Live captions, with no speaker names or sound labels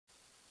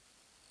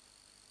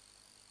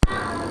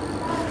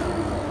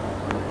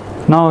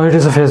Now it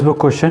is a Facebook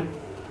question.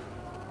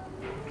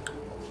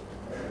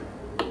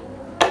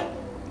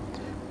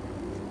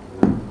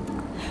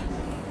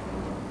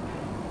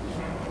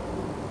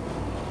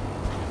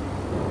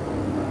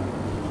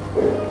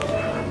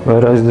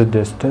 Where is the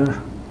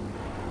tester?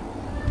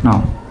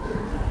 Now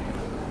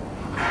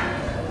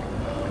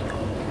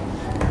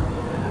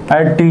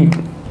at t.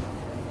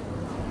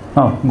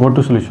 Now go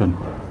to solution.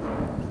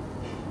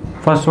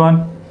 First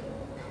one,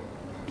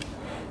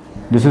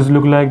 this is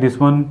look like this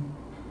one.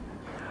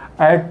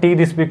 At t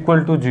this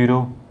equal to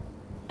 0,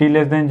 t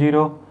less than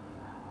 0,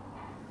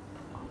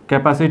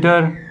 capacitor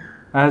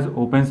as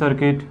open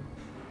circuit,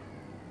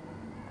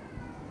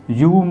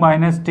 u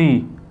minus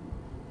t,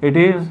 it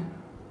is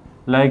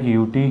like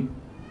ut,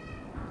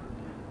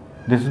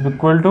 this is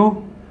equal to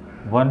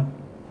 1.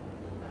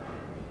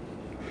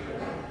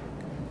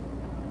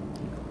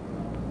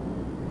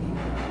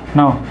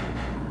 Now,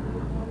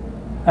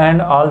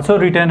 and also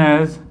written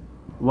as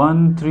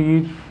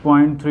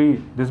 13.3,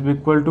 this is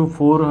equal to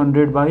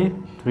 400 by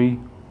 3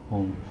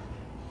 ohm.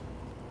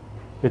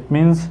 It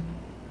means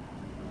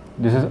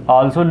this is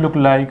also look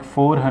like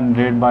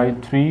 400 by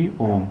 3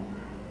 ohm.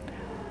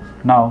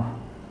 Now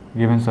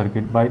given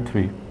circuit by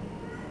 3.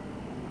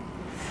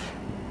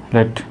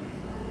 Let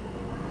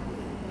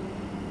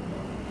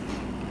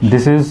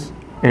this is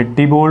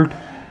 80 volt,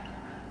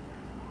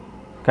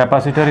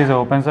 capacitor is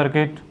open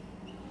circuit,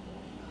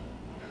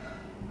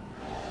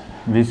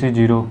 VC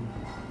 0.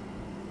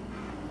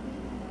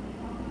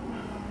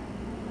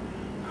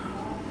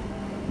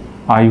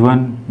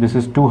 I1, this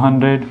is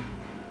 200,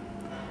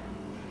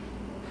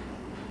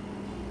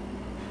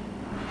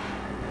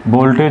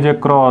 voltage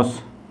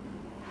across,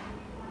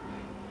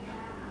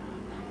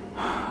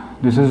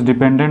 this is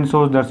dependent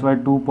source, that's why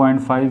 2.5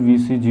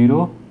 VC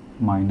 0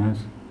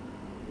 minus,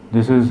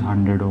 this is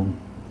 100 ohm.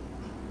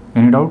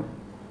 Any doubt?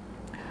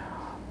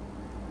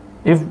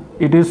 If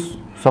it is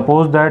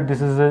suppose that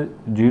this is a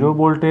 0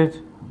 voltage,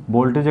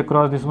 voltage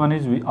across this one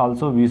is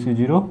also VC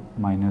 0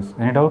 minus.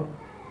 Any doubt?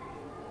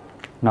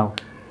 Now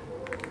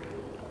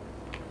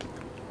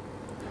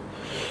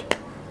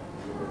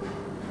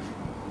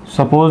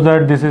suppose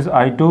that this is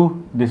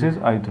I2, this is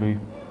I3.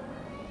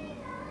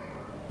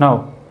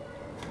 Now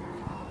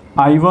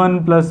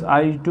I1 plus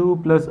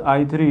I2 plus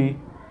I3,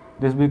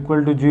 this will be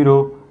equal to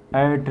 0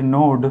 at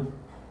node,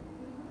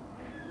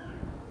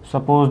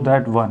 suppose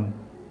that 1.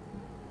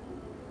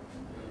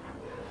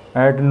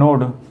 At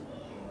node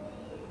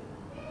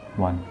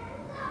 1,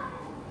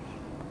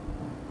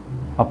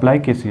 apply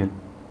KCL.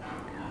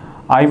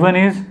 I1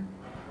 is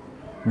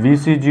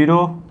VC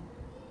 0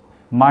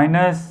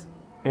 minus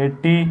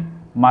 80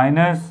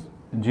 minus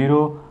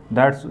 0,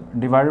 that's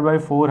divided by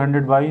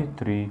 400 by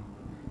 3.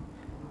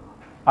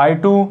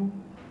 I2,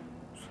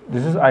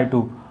 this is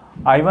I2.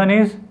 I1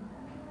 is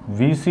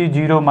VC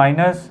 0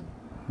 minus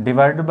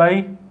divided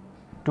by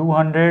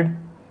 200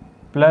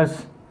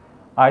 plus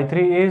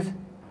I3 is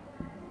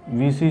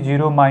VC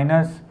 0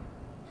 minus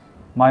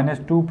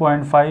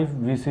 2.5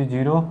 VC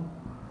 0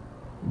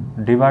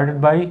 divided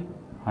by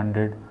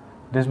 100.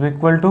 This will be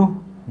equal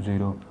to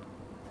 0.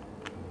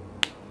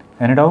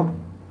 Any doubt?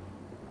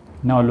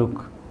 Now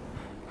look.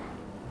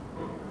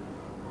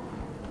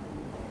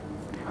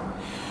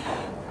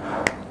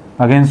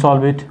 Again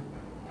solve it.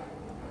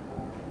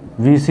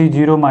 VC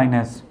 0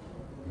 minus,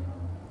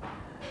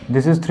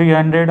 this is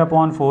 300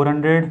 upon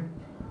 400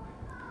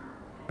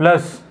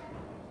 plus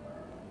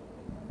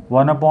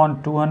 1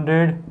 upon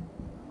 200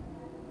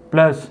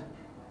 plus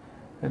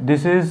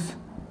this is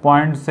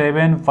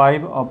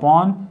 0.75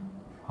 upon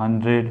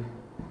 100.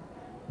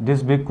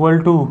 This be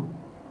equal to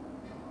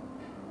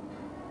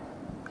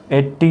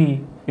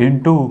 80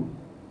 into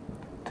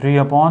 3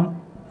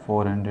 upon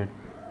 400.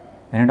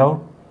 Any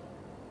doubt?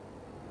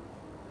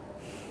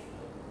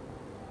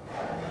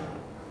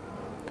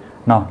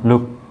 Now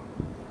look,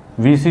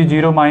 VC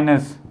 0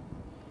 minus,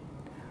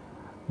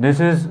 this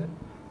is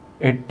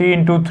 80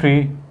 into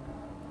 3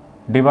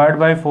 divided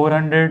by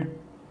 400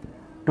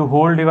 to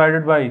whole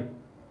divided by,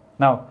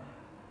 now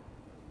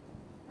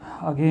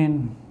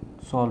again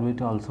solve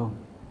it also.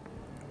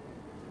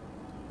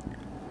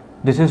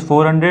 This is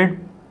 400,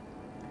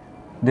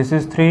 this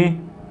is 3,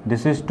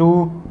 this is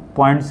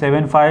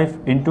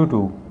 2.75 into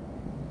 2,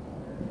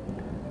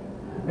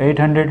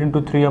 800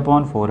 into 3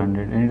 upon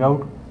 400. Any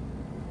doubt?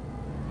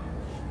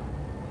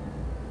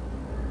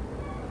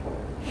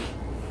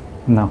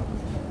 Now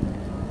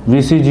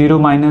VC 0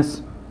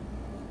 minus,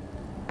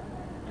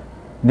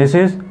 this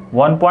is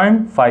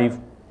 1.5,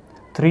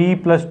 3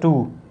 plus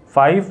 2,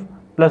 5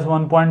 plus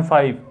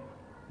 1.5,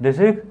 this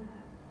is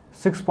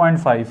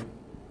 6.5.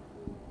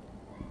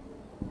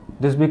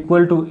 This will be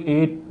equal to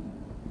 8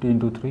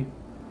 into 3.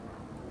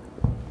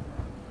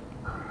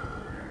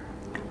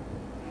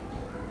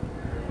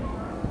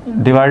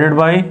 Divided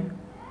by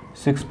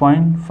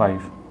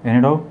 6.5.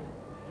 Any doubt?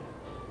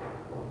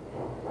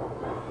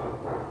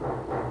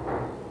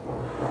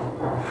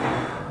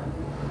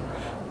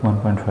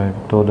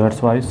 So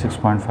that's why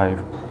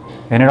 6.5.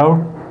 Any doubt?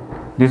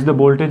 This is the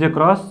voltage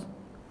across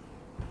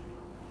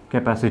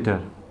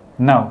capacitor.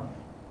 Now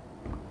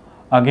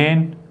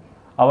Again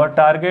our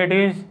target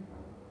is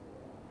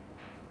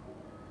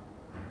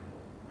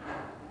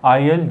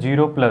IL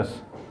 0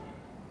 plus.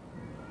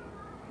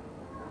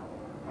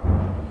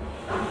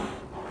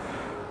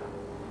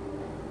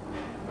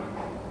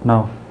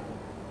 Now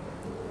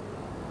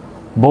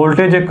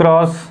voltage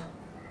across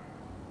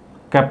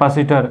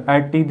capacitor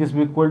at t this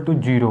will equal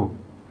to 0.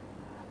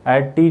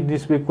 At t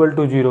this will equal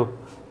to 0.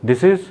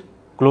 This is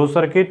closed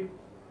circuit.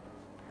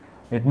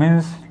 It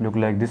means look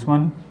like this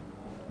one,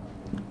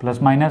 plus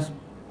minus.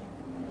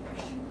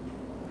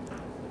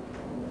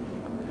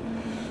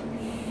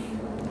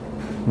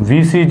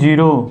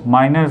 Vc0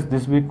 minus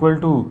this will equal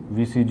to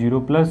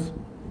Vc0 plus.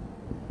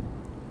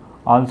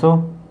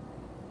 Also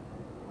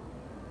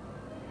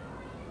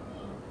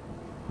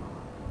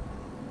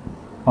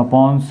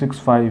upon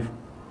 65.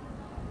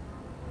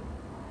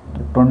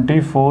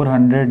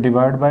 2400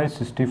 divided by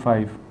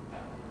 65.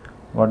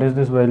 What is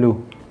this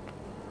value?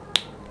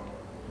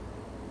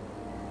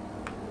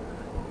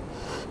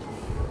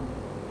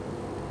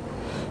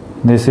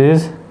 This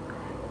is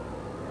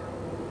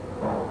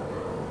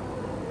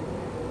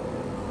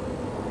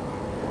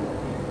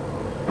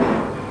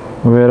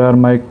where are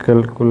my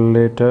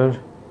calculator?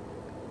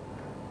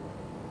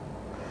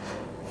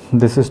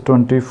 This is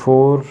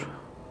 24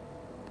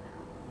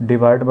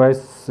 divided by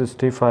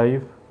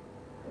 65,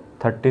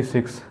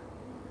 36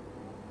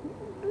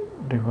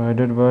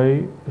 divided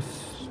by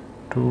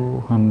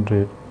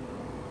 200.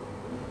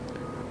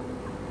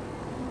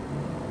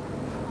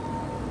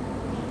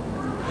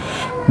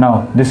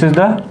 Now this is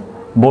the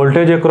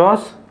voltage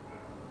across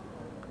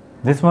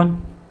this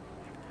one.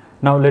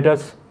 Now let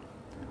us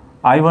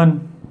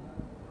I1,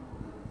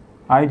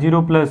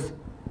 I0 plus,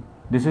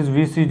 this is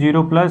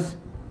Vc0 plus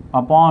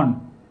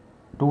upon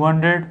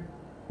 200.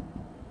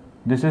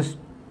 This is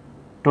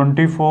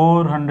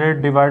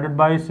 2400 divided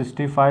by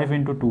 65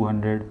 into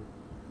 200.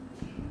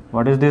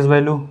 What is this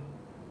value?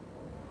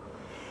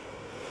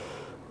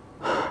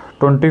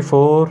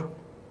 24.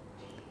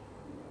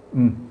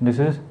 This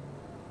is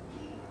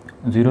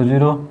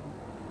 00.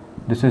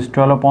 This is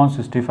 12 upon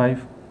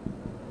 65.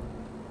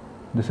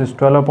 This is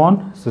 12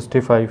 upon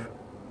 65.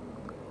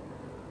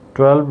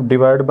 12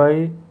 divided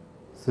by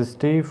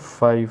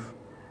 65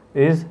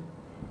 is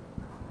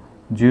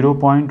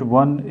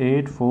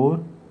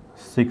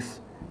 0.1846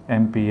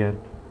 ampere.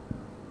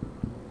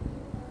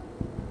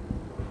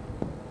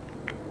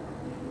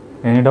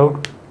 Any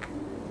doubt?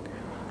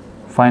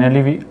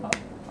 Finally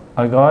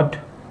I got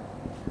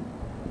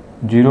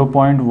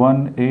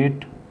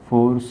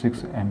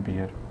 0.1846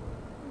 ampere.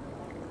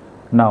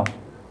 Now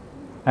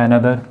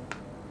another,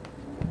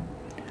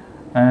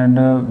 and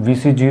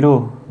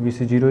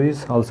Vc0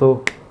 is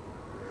also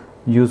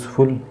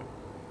useful.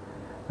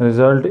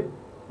 Result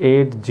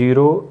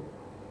 80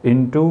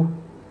 into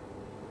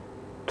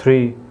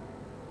 3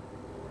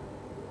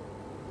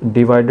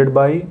 divided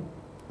by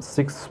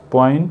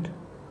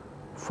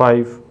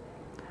 6.5.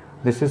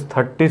 This is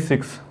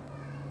 36.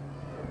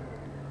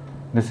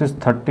 This is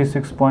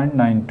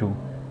 36.92.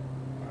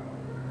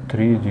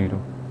 30.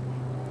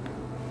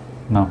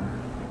 Now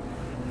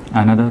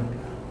another.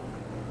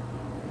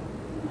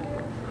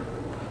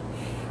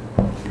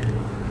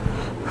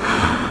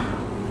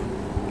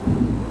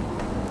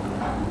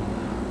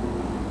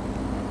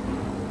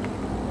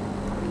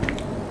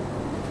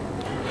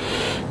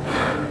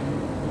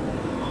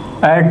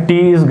 At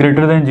t is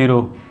greater than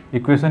 0,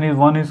 equation is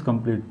 1 is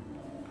complete.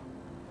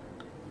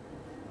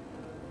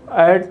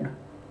 At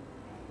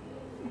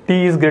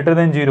t is greater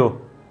than 0,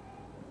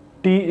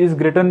 t is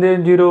greater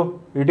than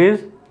 0, it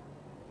is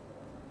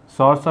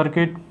short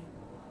circuit.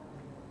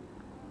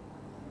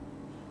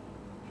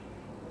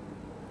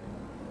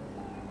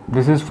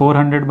 This is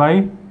 400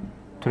 by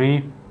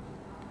 3.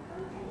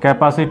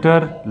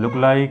 Capacitor look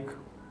like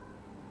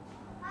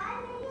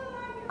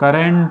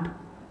current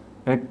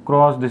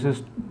across, this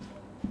is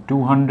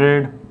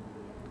 200.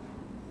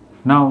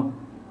 Now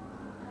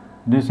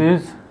this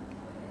is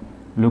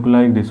look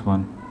like this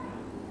one.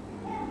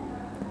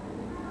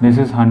 This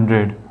is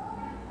 100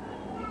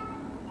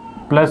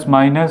 plus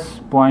minus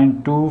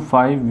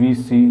 0.25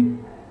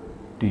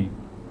 VCT.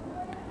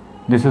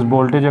 This is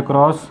voltage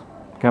across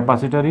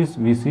capacitor is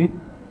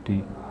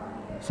VCT.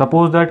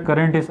 Suppose that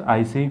current is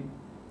IC.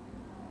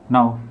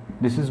 Now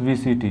this is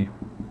VCT.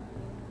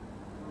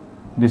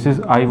 This is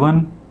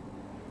I1,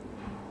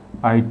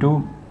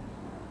 I2.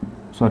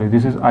 Sorry,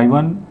 this is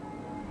I1,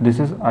 this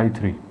is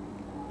I3.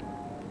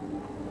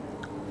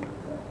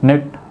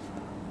 Next,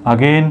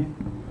 again,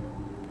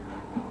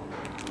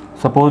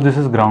 suppose this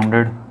is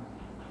grounded.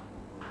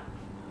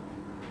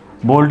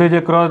 Voltage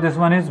across this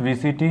one is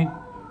VCT.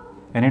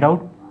 Any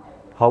doubt?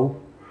 How?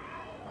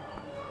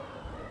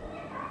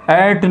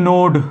 At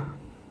node,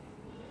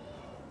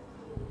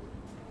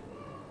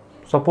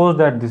 suppose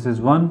that this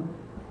is 1,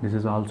 this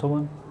is also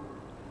 1.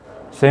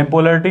 Same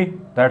polarity,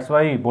 that's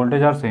why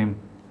voltage are same.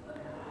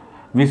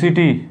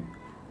 VCT.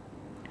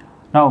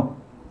 Now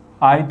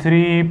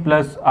I3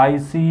 plus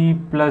IC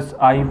plus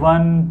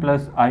I1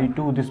 plus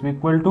I2, this will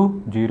equal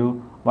to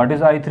 0. What is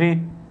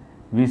I3?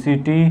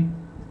 VCT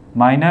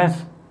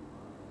minus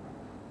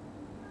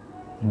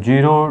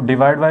 0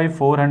 divided by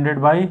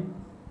 400 by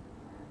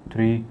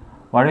 3.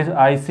 What is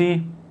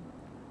IC?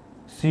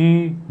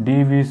 C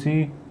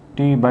dVc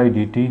t by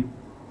dt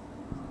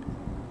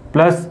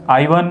plus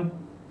I1.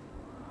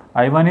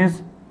 I1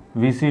 is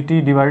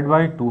VCT divided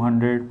by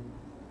 200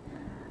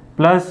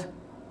 plus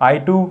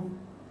I2.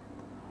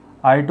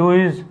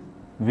 I2 is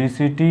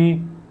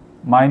VCT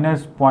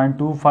minus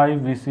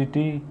 0.25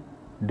 VCT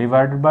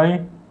divided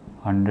by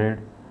 100.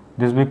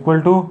 This will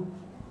equal to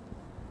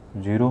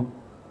 0.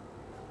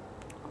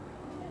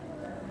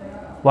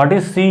 What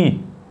is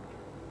C?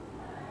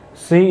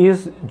 C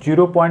is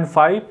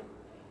 0.5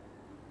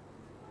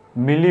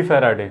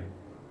 millifarad.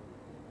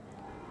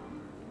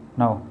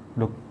 Now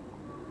look,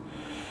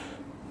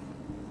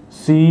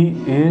 C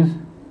is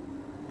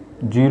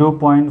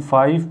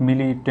 0.5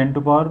 milli 10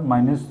 to power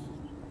minus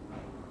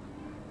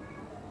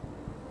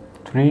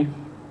 3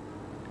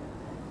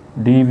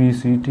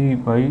 dVCT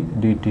by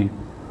dt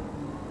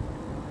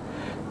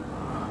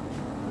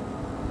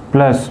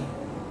plus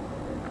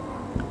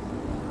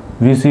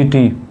VCT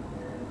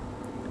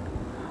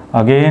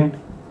again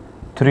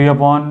 3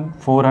 upon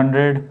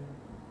 400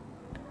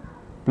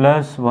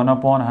 plus 1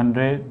 upon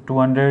 100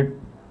 200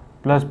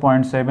 plus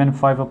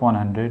 0.75 upon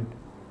 100.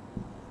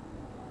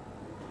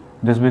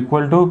 This will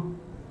equal to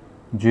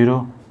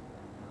 0.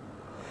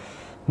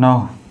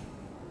 Now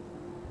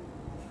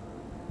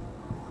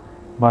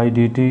by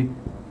dt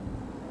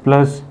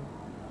plus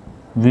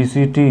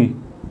VCT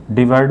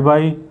divided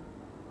by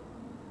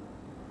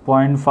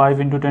 0.5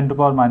 into 10 to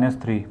power minus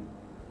 3.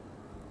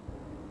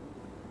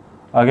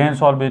 Again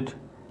solve it.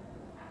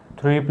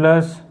 3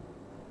 plus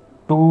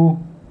 2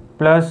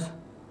 plus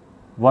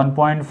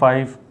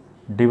 1.5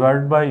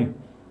 divided by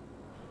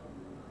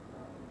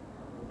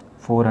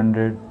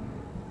 400.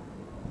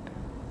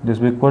 This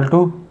will equal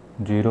to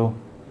 0.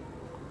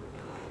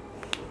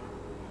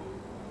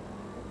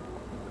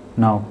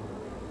 Now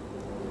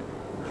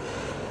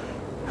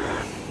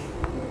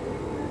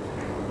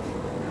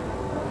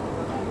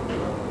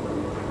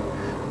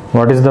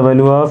what is the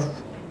value of,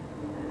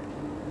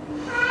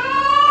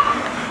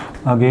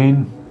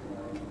 again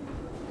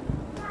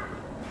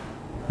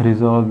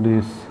resolve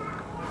this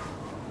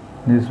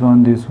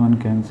one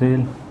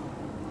cancel,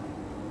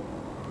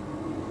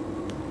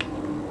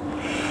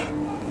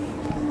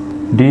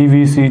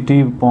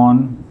 dVCT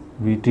upon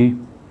Vt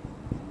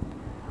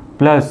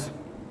plus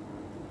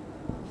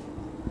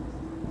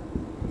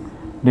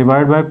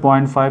divided by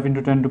 0.5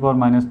 into 10 to power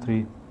minus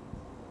 3.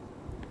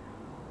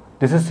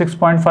 This is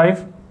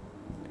 6.5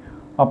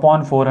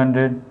 upon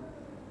 400.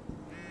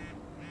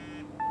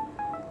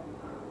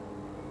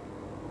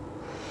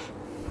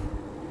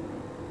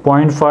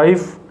 Point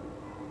 5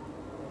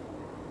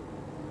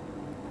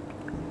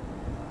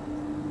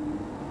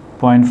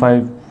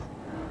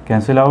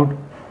 cancel out.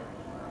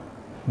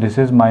 This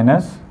is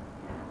minus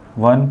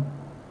 1.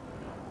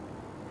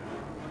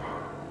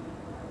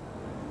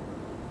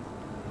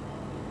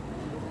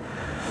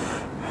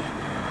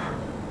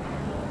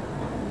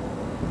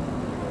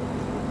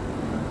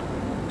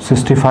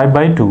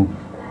 (65/2).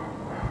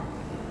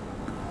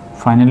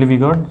 Finally we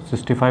got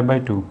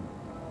 65/2.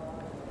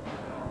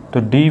 So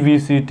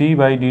dVCT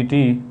by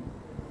dt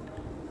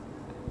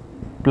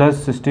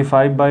plus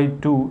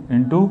 65/2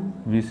 into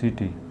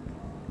VCT.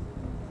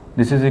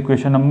 This is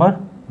equation number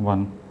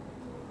 1.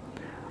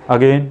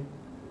 Again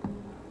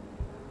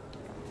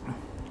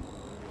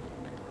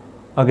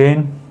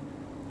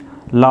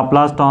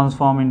Laplace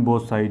transform in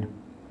both sides.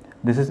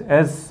 This is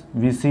S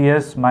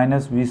VCS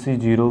minus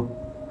VC0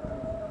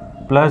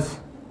 plus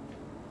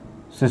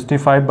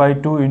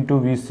 65/2 into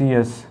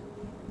VCS.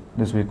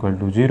 This will equal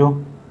to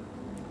 0.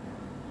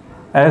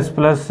 S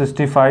plus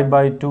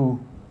 65/2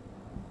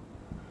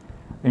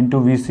 into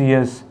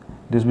VCS.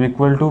 This will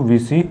equal to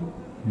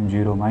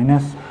VC0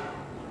 minus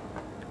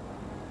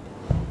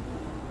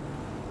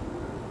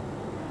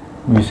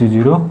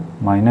VC0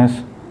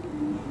 minus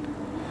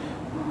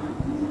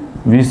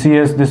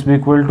VCS. This will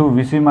equal to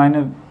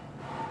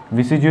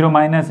VC0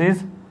 minus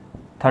is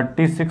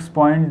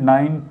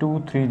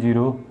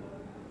 36.9230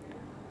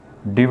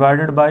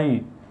 divided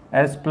by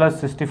S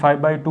plus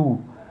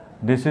 65/2.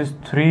 This is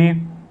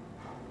 3.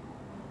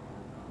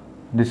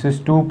 This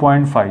is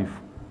 2.5.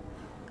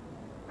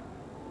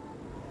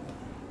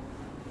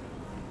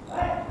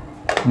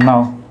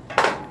 Now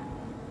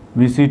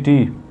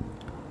VCT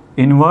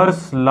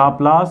inverse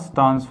Laplace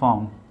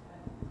transform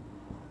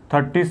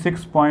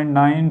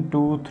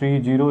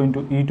 36.9230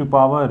 into e to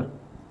power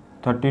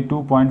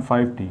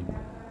 32.5t.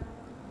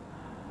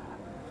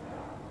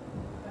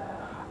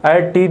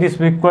 At t this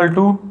will equal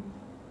to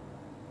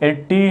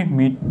 80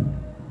 meter.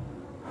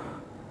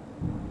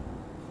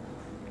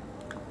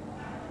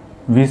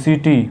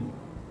 VCT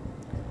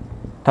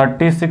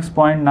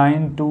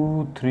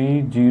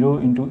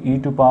 36.9230 into e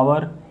to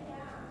power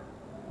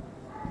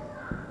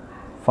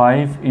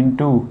 5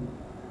 into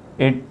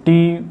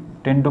 80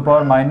 10 to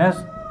power minus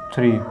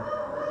 3.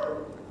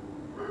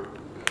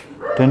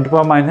 10 to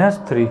power minus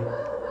 3.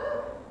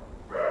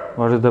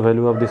 What is the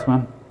value of this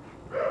one?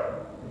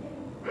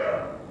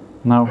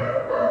 Now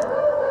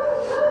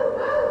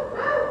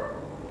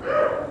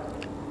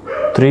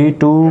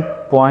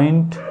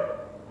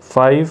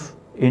 32.5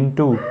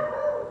 into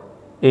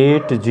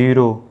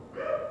 80.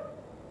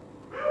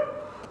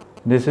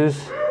 This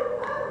is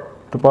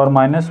to power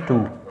minus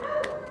 2.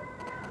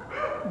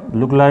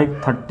 Look like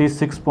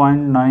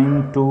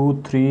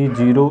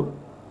 36.9230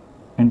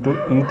 into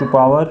e to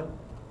power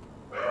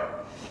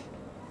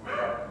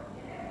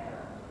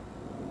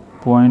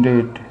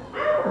 0.8.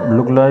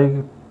 Look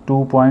like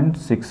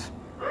 2.6.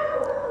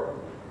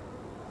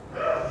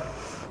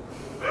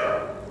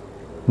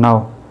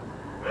 Now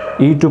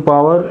e to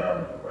power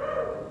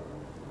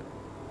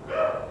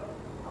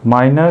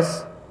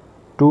minus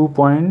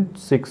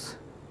 2.6,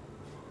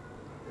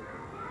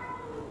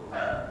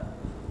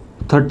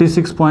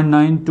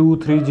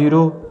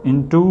 36.9230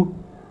 into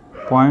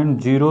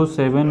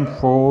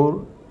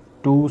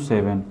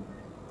 0.07427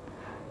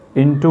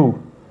 into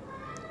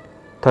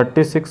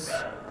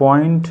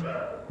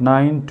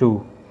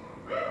 36.92.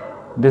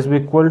 This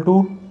will equal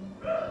to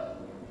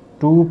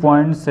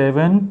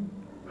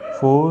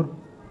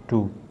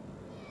 2.742.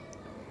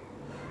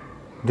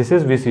 This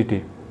is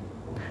VCT.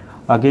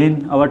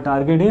 Again, our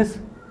target is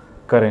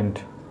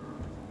current.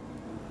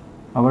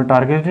 Our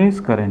target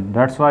is current.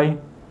 That's why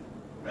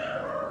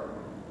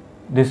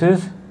this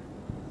is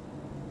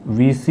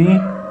VC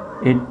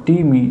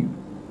 80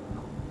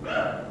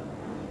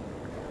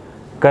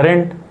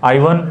 current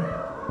I1.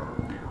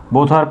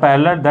 Both are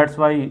parallel. That's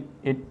why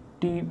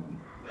 80.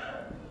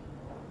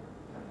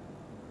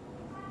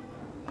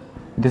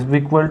 This will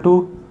equal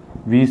to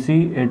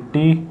VC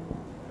 80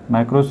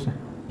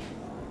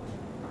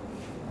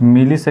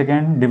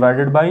 millisecond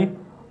divided by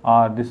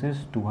R. This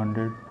is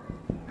 200.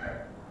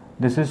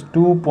 This is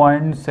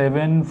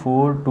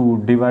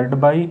 2.742 divided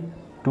by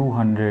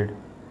 200.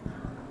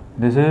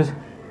 This is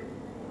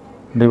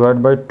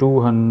divided by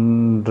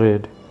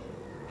 200.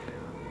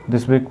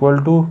 This will equal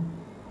to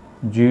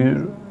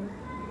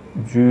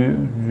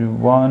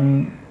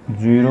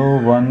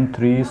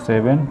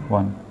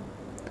 0.01371.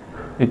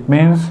 It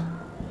means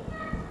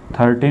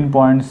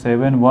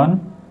 13.71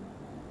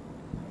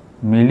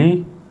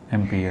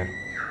 milliampere.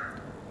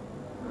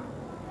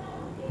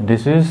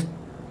 This is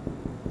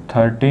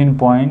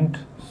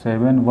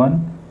 13.71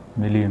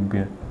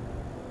 milliampere.